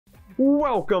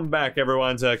Welcome back,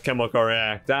 everyone, to Chemical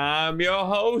React. I'm your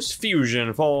host,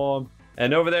 Fusion Form,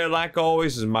 and over there, like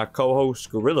always, is my co-host,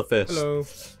 Gorilla Fist. Hello.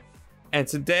 And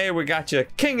today we got you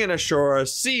Kengan Ashura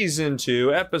Season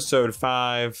 2, Episode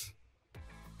 5.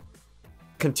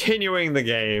 Continuing the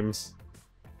games.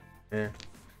 Yeah.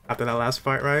 After that last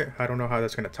fight, right? I don't know how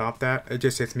that's gonna top that. It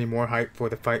just gets me more hype for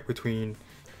the fight between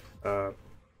the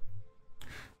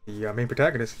main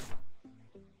protagonist.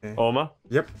 Yeah. Oma?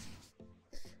 Yep.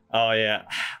 Oh yeah.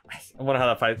 I wonder how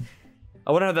that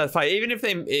fight. Even if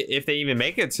they even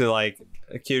make it to like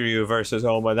Kiryu versus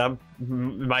Oma, that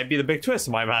might be the big twist.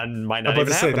 Might not I'm even about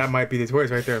to say happen. that might be the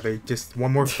twist right there. They just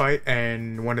one more fight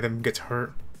and one of them gets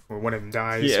hurt or one of them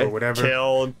dies or whatever.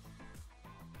 Killed.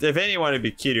 If anyone would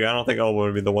be Kiryu, I don't think Oma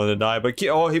would be the one to die. But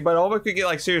Oma could get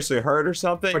like seriously hurt or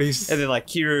something, But and then like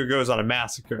Kiryu goes on a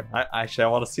massacre. I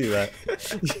want to see that.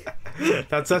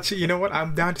 That's actually, you know what?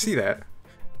 I'm down to see that.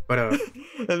 But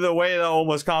and the way that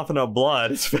Oma's coughing up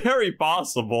blood, it's very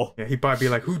possible. yeah, he'd probably be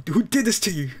like, "Who did this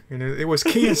to you?" And it was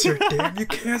cancer. Damn you,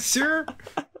 cancer!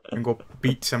 And go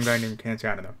beat some guy named Cancer.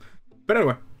 I don't know. But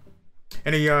anyway,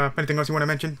 anything else you want to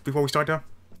mention before we start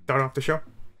off the show?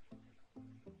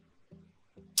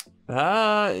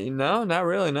 No, not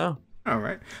really, no.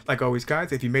 Alright, like always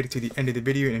guys, if you made it to the end of the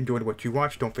video and enjoyed what you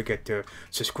watched, don't forget to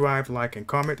subscribe, like, and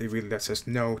comment. It really lets us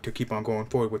know to keep on going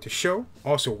forward with the show.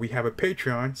 Also, we have a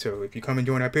Patreon, so if you come and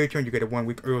join our Patreon, you get a 1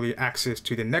 week early access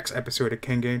to the next episode of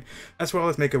Kengan, as well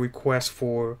as make a request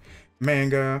for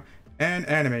manga and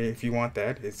anime if you want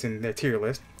that. It's in their tier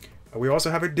list. We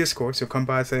also have a Discord, so come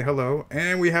by and say hello,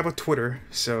 and we have a Twitter,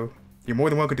 so you're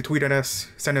more than welcome to tweet at us,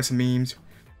 send us some memes,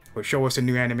 or show us a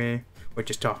new anime, or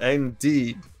just talk.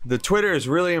 Indeed. The Twitter is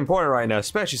really important right now,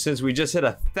 especially since we just hit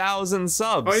 1,000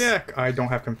 subs. Oh yeah, I don't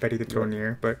have confetti to throw in the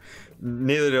air, but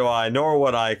neither do I, nor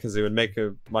would I, because it would make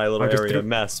my little area a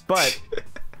mess. But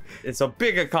it's a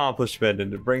big accomplishment,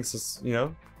 and it brings us,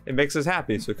 it makes us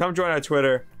happy. So come join our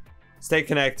Twitter, stay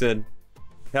connected,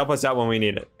 help us out when we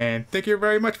need it. And thank you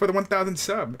very much for the 1,000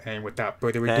 sub. And without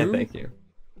further ado, and thank you.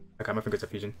 I got my fingers of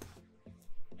fusion.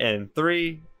 And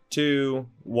 3, 2,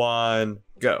 1,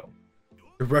 go.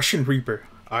 The Russian Reaper.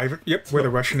 Yep, with a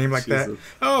Russian name like that.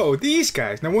 Oh, these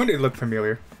guys. No wonder they look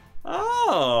familiar.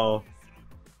 Oh.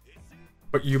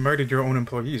 But you murdered your own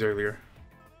employees earlier.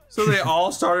 So they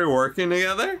all started working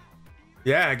together?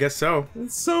 Yeah, I guess so.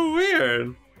 It's so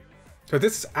weird. So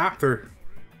this is after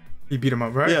he beat him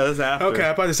up, right? Yeah, this is after. Okay,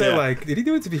 I'm about to say, like, did he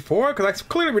do it before? Because I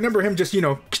clearly remember him just,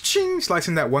 ka-ching,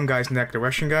 slicing that one guy's neck, the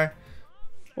Russian guy.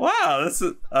 Wow,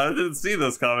 I didn't see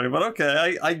this coming, but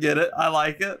okay, I get it. I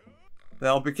like it. They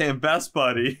all became best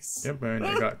buddies. Yep, and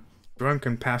they got drunk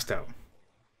and passed out.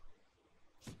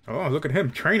 Oh, look at him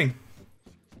training.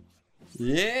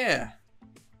 Yeah.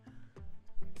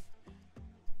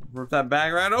 Rip that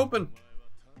bag right open.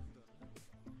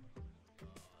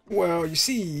 Well, you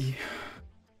see,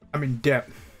 I'm in debt.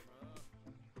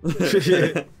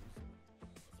 Wait,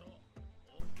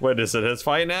 is it his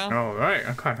fight now? All right,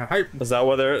 I'm kind of hyped. Is that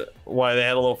why they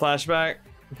had a little flashback?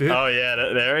 Yeah. Oh yeah,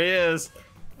 there he is.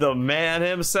 The man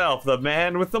himself, the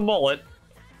man with the mullet.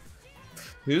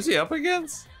 Who's he up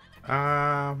against?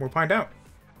 We'll find out.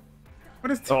 What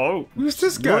is? Who's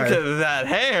this guy? Look at that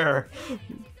hair.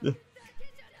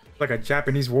 Like a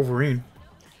Japanese Wolverine.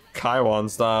 Kaiwan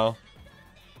style.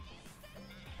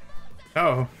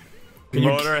 Oh.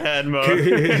 Motorhead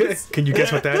mode. Can you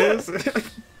guess what that is?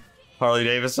 Harley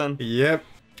Davidson? Yep.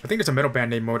 I think there's a metal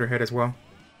band named Motorhead as well.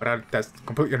 But that's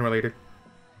completely unrelated.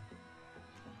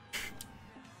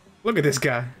 Look at this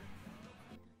guy.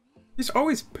 He's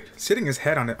always sitting his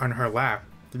head on her lap.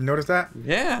 Did you notice that?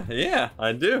 Yeah,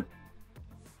 I do.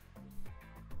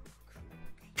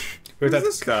 Who's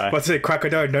this guy? What's it,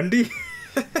 Crocodile Dundee?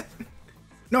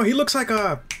 No, he looks like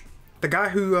the guy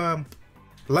who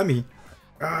Lemmy.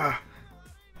 I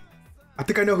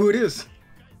think I know who it is.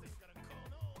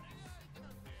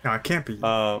 No, it can't be. You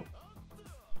know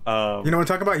what I'm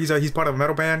talking about? He's part of a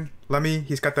metal band. Lemmy.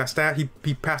 He's got that stat.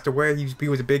 He passed away. He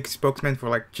was a big spokesman for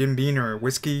like Jim Beam or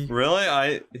whiskey.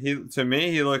 Really? To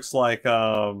me he looks like He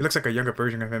looks like a younger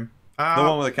version of him. the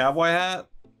one with the cowboy hat.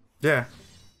 Yeah.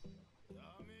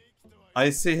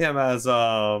 I see him as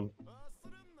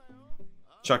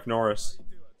Chuck Norris.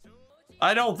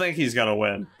 I don't think he's gonna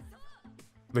win.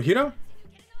 Lihito?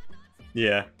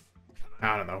 Yeah.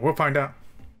 I don't know. We'll find out.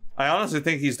 I honestly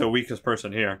think he's the weakest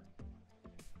person here.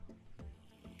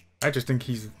 I just think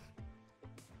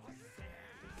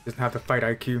doesn't have the fight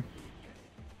IQ.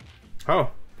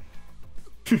 Oh.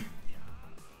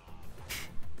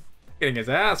 Getting his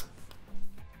ass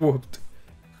whooped.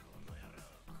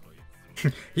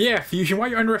 Yeah, Fusion, why are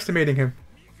you underestimating him?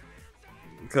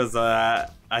 Because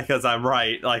I'm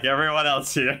right, like everyone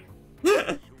else here.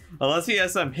 Unless he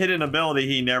has some hidden ability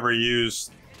he never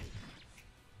used.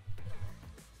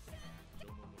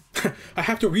 I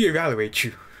have to reevaluate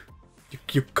you.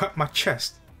 You cut my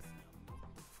chest.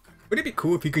 Would it be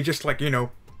cool if he could just, like, you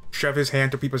know, shove his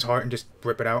hand to people's heart and just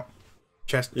rip it out?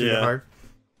 Chest to the heart.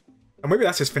 Or maybe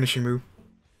that's his finishing move.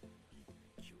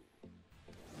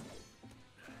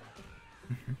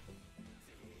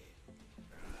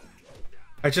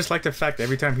 I just like the fact that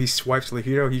every time he swipes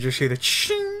Lihito, you just hear the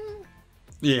ching.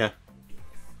 Yeah.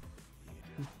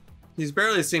 He's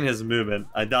barely seen his movement.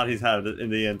 I doubt he's had it in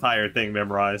the entire thing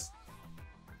memorized.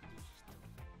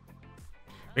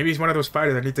 Maybe he's one of those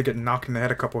fighters that need to get knocked in the head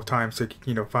a couple of times to,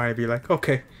 you know, finally be like,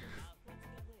 okay.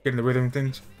 Get in the rhythm of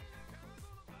things.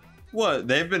 What?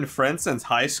 They've been friends since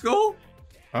high school?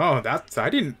 Oh, that's...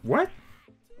 I didn't... What?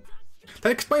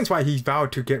 That explains why he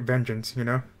vowed to get vengeance, you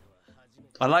know?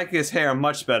 I like his hair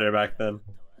much better back then.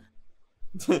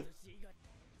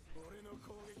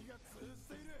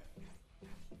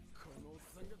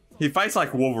 He fights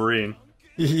like Wolverine.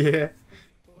 Yeah.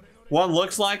 One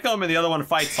looks like him and the other one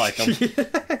fights like him.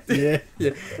 Yeah.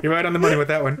 You're right on the money with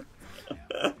that one.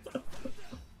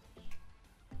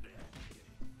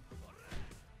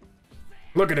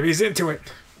 Look at him, he's into it.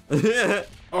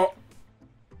 Oh.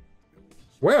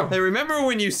 Well. Hey, remember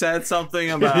when you said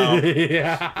something about...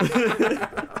 Yeah.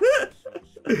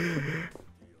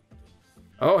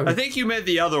 Oh. I think you meant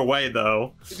the other way,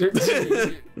 though.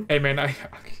 Hey, man, I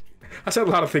said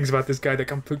a lot of things about this guy that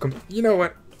you know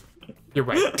what? You're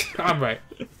right. I'm right.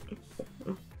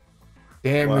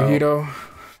 Damn, wow. Lihito.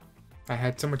 I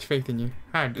had so much faith in you.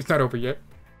 It's not over yet.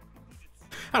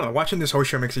 I don't know, watching this whole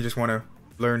show makes you just want to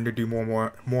learn to do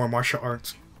more martial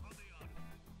arts.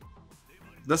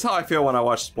 That's how I feel when I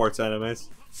watch sports animes.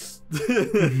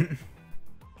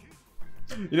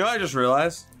 You know what I just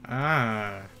realized?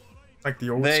 Ah. Like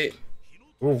the old...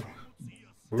 Ooh.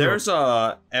 There's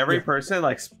every person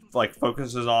like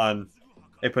focuses on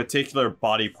a particular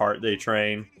body part they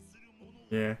train.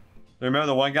 Yeah. Remember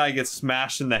the one guy gets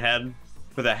smashed in the head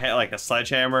with a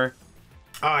sledgehammer?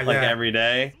 Ah, yeah. Like every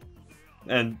day.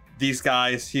 And these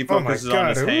guys, he focuses on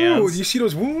his hands. Ooh, you see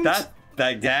those wounds?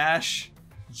 That gash.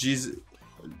 Jesus.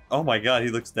 Oh my god, he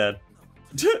looks dead.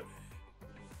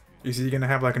 Is he gonna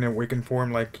have like an awakened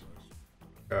form like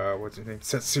what's his name?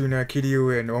 Setsuna,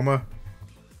 Kiryu, and Oma?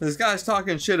 This guy's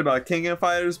talking shit about Kengan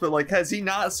fighters, but like, has he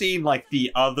not seen like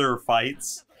the other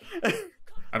fights?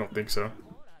 I don't think so.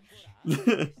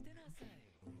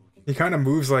 He kind of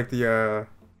moves like the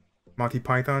Monty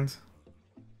Pythons.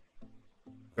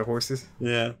 The horses.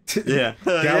 Yeah. Yeah.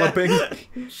 Galloping.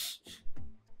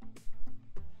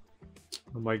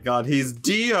 Oh my god, he's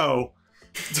Dio!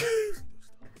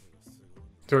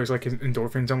 So he's like his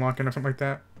endorphins unlocking or something like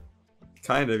that?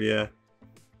 Kind of, yeah.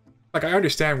 Like, I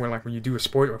understand when you do a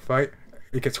sport or fight,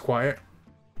 it gets quiet.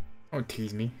 Don't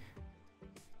tease me.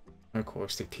 Of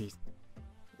course they tease.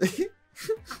 That's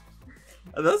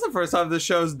the first time this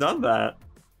show's done that.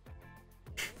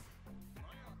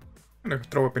 I'm gonna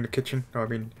throw up in the kitchen. No, I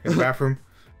mean, in the bathroom.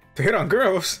 To hit on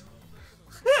girls.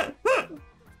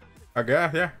 I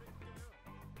guess, yeah.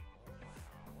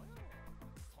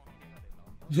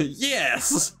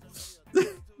 Yes!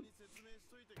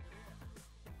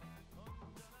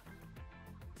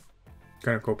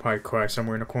 Gonna go probably cry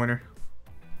somewhere in the corner.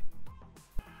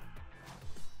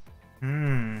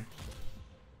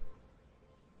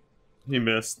 He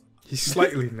missed. He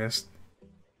slightly missed.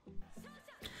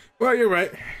 Well, you're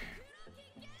right.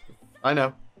 I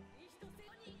know.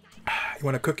 You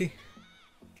want a cookie?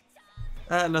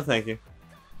 No thank you.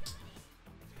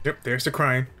 Yep, there's the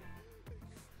crying.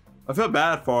 I feel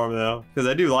bad for him though, because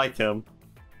I do like him.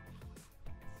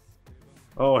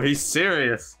 Oh, he's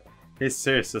serious. He's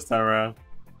serious this time around.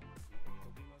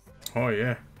 Oh,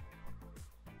 yeah.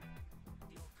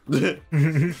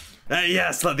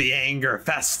 Yes, let the anger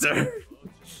fester.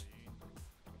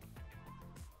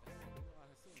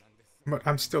 But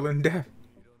I'm still in debt.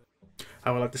 I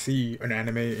would like to see an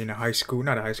anime in a high school,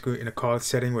 not a high school, in a college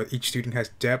setting where each student has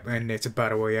depth and it's a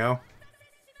battle royale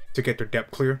to get their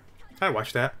depth clear. I'd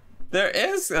watch that. There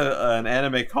is an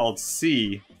anime called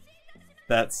C.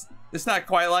 It's not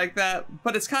quite like that,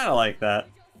 but it's kind of like that.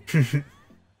 And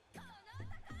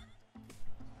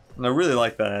I really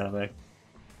like that anime.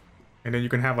 And then you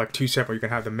can have like two separate. You can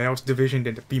have the males division,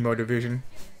 then the female division.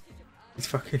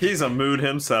 He's a mood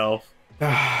himself.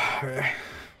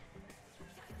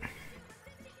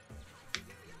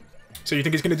 So you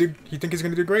think he's gonna do? You think he's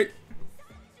gonna do great?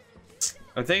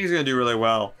 I think he's gonna do really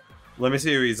well. Let me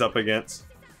see who he's up against.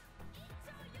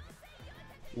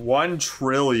 1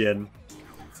 trillion.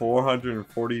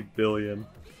 440 billion.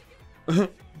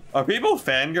 Are people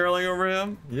fangirling over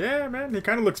him? Yeah, man, he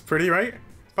kind of looks pretty, right?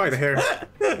 Probably the hair.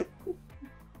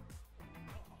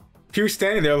 She was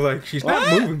standing there like, she's not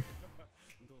moving.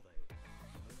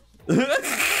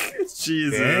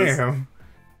 Jesus. Damn.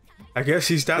 I guess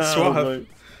she's that suave.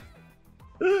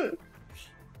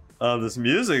 Oh, this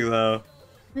music though.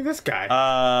 Look at this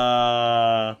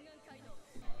guy.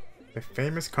 The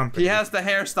famous company. He has the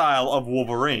hairstyle of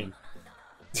Wolverine.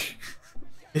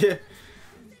 Yeah.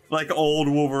 Like old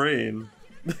Wolverine.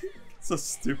 So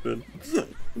stupid.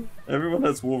 Everyone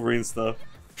has Wolverine stuff.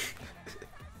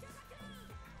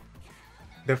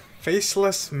 The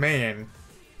faceless man.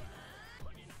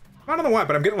 I don't know why,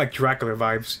 but I'm getting like Dracula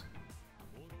vibes.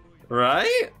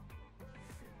 Right?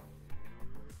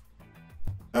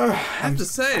 I have to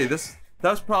say,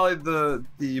 that's probably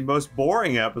the most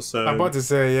boring episode. I'm about to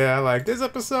say, yeah, like this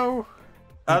episode.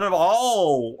 Out of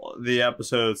all the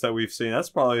episodes that we've seen, that's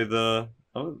probably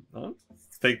I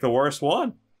think the worst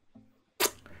one.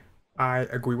 I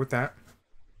agree with that.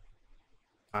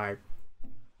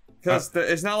 Because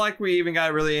it's not like we even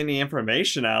got really any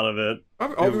information out of it.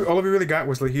 All we really got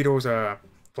was Lihito's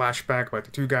flashback about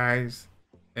the two guys,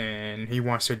 and he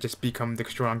wants to just become the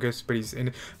strongest. But he's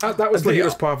in. That was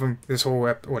Lihito's problem. This whole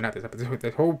not this episode.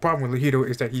 The whole problem with Lihito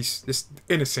is that he's just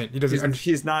innocent. He doesn't.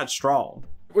 He's not strong.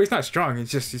 Well, he's not strong.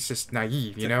 He's just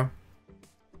naive. You know.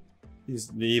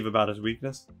 He's naive about his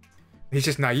weakness. He's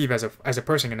just naive as a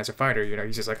person and as a fighter. You know.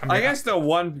 He's just like. I guess the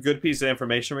one good piece of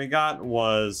information we got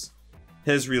was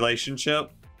his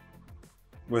relationship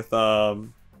with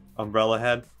Umbrella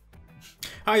Head.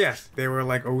 Oh yes, they were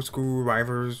like old school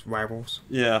rivals.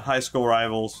 Yeah, high school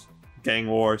rivals, gang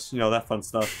wars, you know, that fun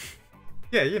stuff.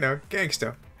 Yeah, you know,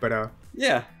 gangsta. But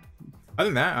yeah.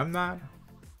 Other than that,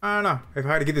 I don't know. If I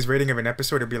had to give this rating of an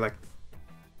episode, it'd be like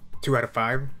 2 out of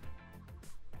 5.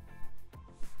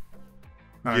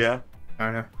 Yeah. I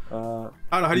don't know.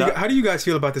 I don't know. How do you guys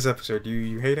feel about this episode? Do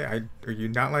you hate it? Or you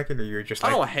not like it? Or you're just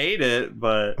like... I don't hate it,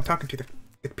 but... I'm talking to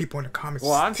the people in the comments.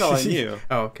 Well, I'm telling you.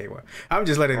 Oh, okay. Well, I'm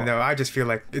just letting you know. I just feel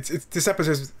like it's this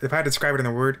episode, if I had to describe it in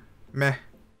a word, meh.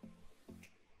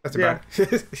 That's about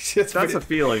it. That's a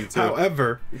feeling, too.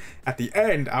 However, at the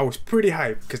end, I was pretty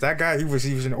hyped. Because that guy, he was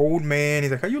an old man.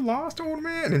 He's like, are you lost, old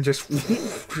man? And just...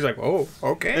 He's like, oh,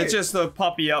 okay. It's just to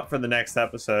pump you up for the next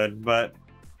episode, but...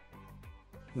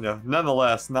 You know,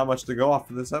 nonetheless, not much to go off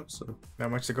of this episode.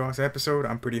 Not much to go off this episode.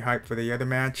 I'm pretty hyped for the other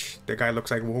match. The guy looks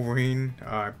like Wolverine.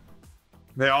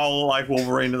 They all look like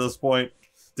Wolverine at this point.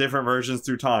 Different versions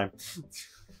through time.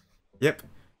 Yep.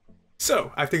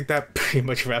 So, I think that pretty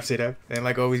much wraps it up. And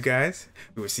like always, guys,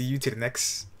 we will see you to the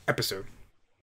next episode.